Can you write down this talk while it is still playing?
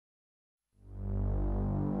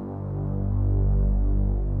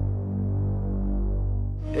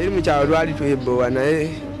eri mu kyalo lwali twebbowa naye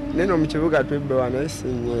neno mu kibuga twebbowa naye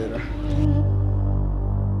sinywera.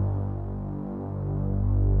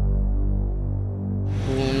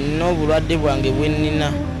 N'obulwadde bwange bwe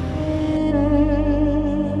nnina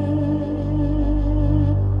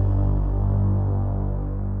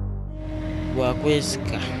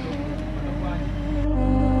bwakwesika.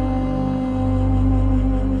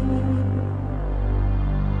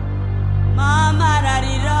 Mama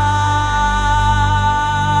rarira,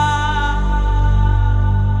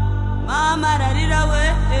 mama rarira we,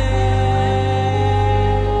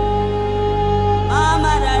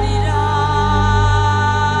 mama rarira,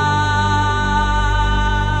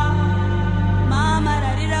 mama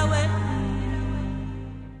rarira we.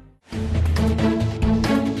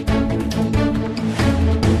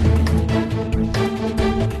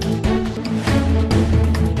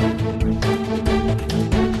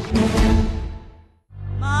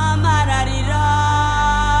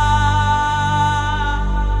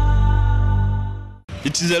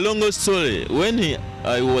 It is a long story. When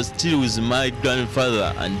I was still with my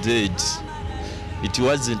grandfather and dad, it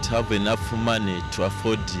wasn't have enough money to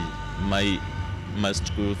afford my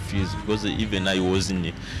school fees, because even I was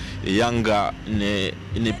in younger in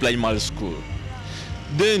a primary school.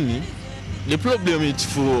 Then the problem is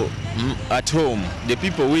for at home, the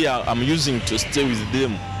people I'm using to stay with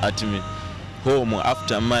them at me home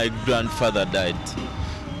after my grandfather died.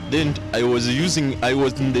 Then I was in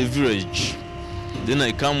the village. Then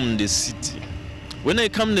I come in the city. When I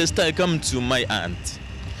come the city, I come to my aunt.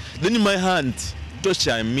 Then my aunt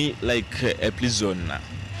torture me like a prisoner.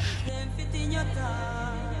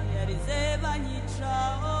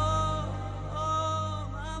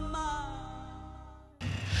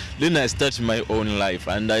 Then I start my own life,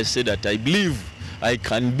 and I say that I believe I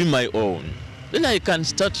can be my own. Then I can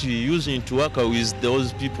start using to work with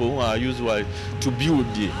those people who are usual to build.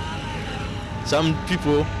 Some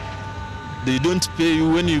people, they don't pay you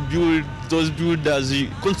when you build. Those builders,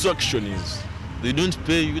 construction is. They don't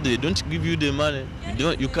pay you. They don't give you the money.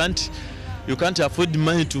 You can't afford the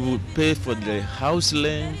money to pay for the house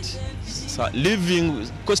rent. So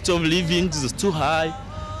cost of living is too high.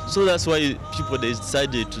 So that's why people, they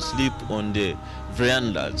decided to sleep on the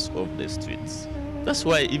verandas of the streets. That's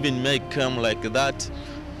why even may come like that.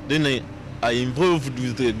 Then I involved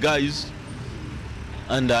with the guys.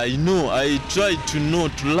 And I try to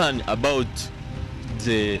learn about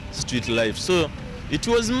the street life. So it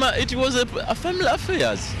was a family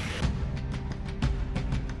affairs.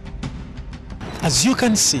 As you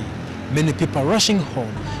can see, many people rushing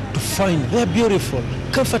home to find their beautiful,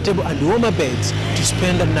 comfortable and warmer beds to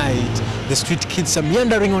spend the night. The street kids are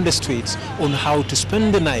meandering on the streets on how to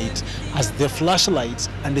spend the night, as the flashlights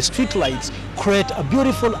and the street lights create a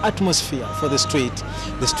beautiful atmosphere for the street.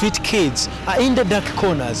 The street kids are in the dark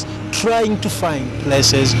corners trying to find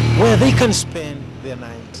places where they can spend their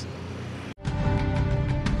night.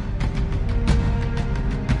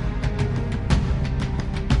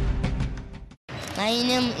 My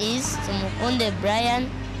name is Tumukunde Brian.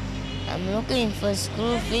 I'm looking for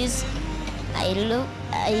school fees. I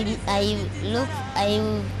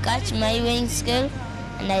catch my weighing scale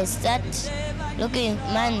and I start looking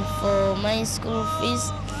money for my school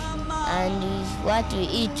fees and what we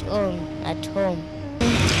eat at home.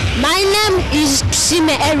 My name is Sime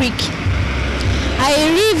Eric. I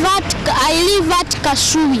live at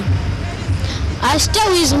Kasui. I stay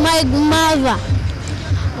with my mother.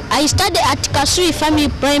 I study at Kasui Family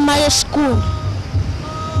Primary School.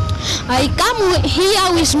 I come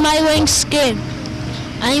here with my weighing scale.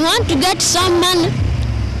 I want to get some money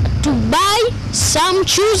to buy some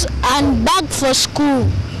shoes and bag for school.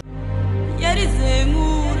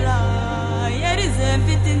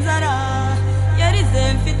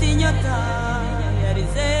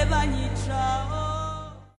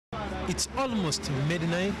 It's almost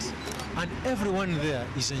midnight and everyone there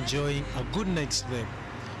is enjoying a good night's sleep.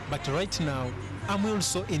 But right now, I'm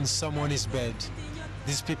also in someone's bed.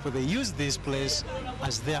 These people, they use this place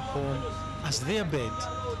as their home, as their bed.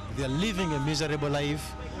 They're living a miserable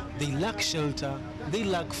life. They lack shelter, they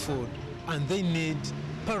lack food, and they need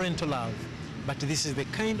parental love. But this is the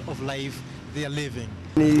kind of life they are living.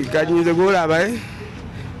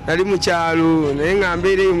 Nali mu kyalo naye nga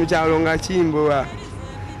mbeere mu kyalo nga kimbowa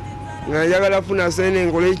nga njagala funa sene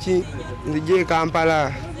nkoleki nzije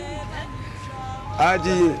Kampala.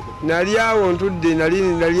 Ati nali awo ntudde nali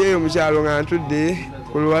eyo mu kyalo nga ntudde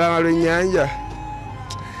ku lubalama lw'ennyanja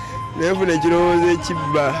neefuna ekirowoozo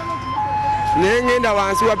ekibba naye ngenda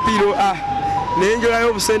wansi wa piro naye njolayo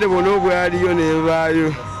obusente bwonna obwaliyo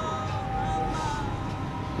nenvaayo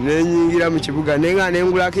nenyingira mu kibuga nenga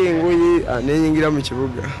nengulako engoye nenyingira mu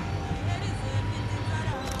kibuga.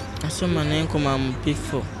 Nasoma nenkoma mu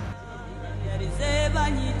P4.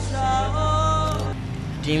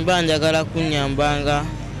 Timba njagala kunyambanga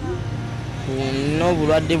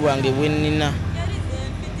n'obulwadde bwange bwe nnina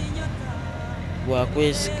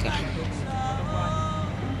bwakwesika.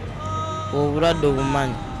 Obulwadde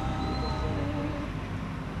obumanyi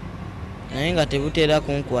naye nga tebuteera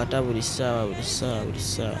kunkwata buli ssaawa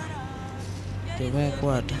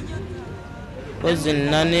tebunkwata kozi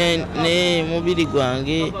nina ne mubiri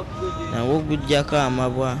gwange nawo gujjako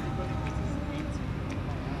amabwa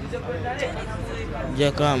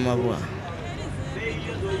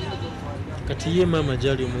Kati ye mama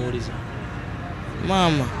jali omuwuliza.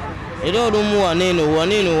 Mama era olumu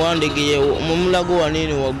waneeno wandegeye mumulago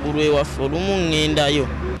waneeno waggulu ewaffe olumu ŋŋendayo.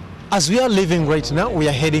 As we are leaving right now, we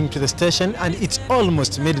are heading to the station and it's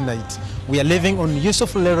almost midnight. We are living on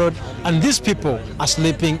Yusufule Road and these people are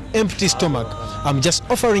sleeping empty stomach. I'm just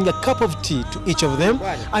offering a cup of tea to each of them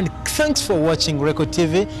and thanks for watching Record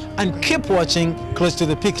TV and keep watching Close to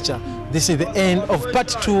the Picture. This is the end of part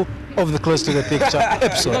 2 of the Close to the Picture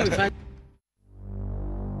episode.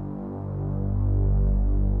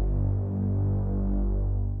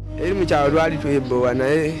 Eri mu kyalo lwali twebbowa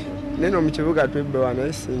naye neno mu kibuga twebbowa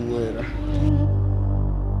naye sinywera.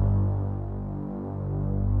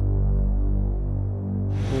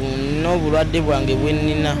 N'obulwadde bwange bwe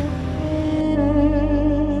nnina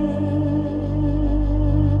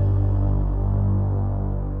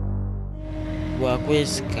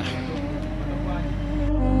bwakwesika.